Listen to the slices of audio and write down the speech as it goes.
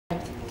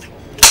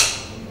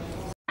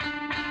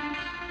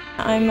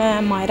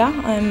I'm Maida.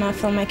 I'm a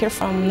filmmaker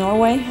from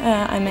Norway.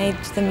 I made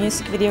the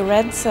music video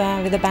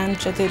Regardez with the band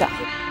Jadudah.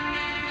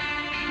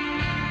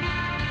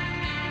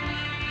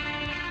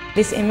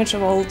 This image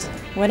of old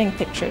wedding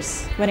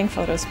pictures, wedding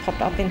photos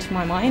popped up into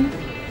my mind.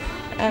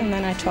 And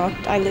then I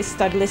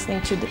started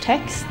listening to the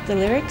text, the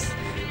lyrics,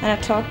 and I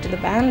talked to the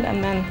band,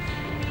 and then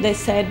they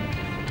said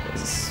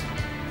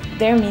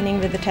their meaning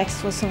with the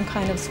text was some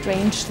kind of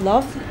strange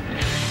love.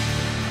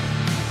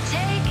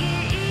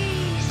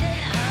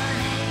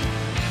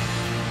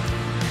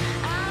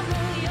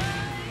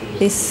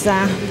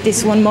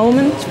 This one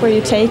moment where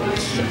you take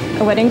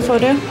a wedding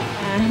photo,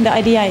 the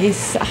idea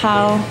is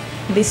how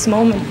this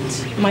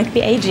moment might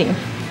be aging.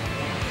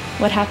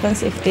 What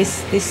happens if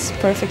this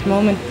perfect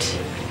moment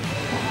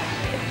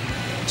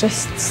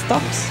just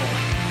stops?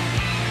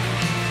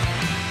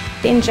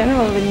 In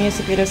general with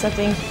music videos, I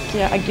think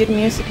a good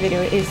music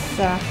video is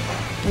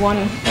one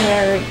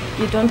where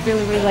you don't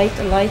really relate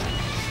or like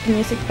the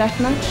music that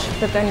much,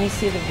 but then you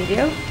see the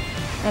video,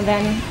 and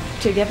then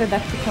together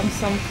that becomes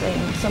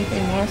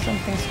something more,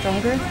 something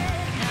stronger.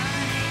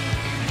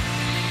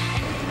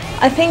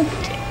 I think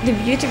the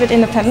beauty with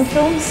independent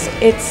films,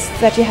 it's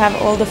that you have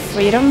all the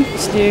freedom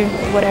to do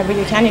whatever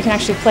you can. You can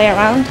actually play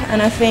around, and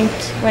I think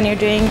when you're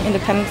doing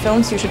independent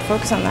films you should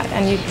focus on that,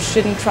 and you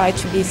shouldn't try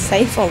to be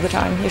safe all the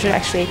time. You should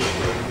actually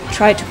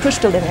try to push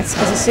the limits,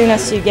 because as soon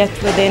as you get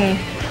within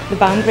the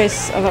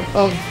boundaries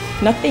of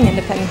not being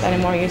independent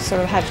anymore, you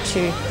sort of have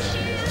to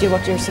do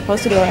what you're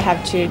supposed to do, or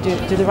have to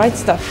do the right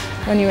stuff.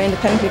 When you're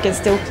independent you can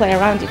still play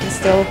around, you can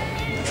still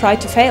try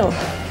to fail.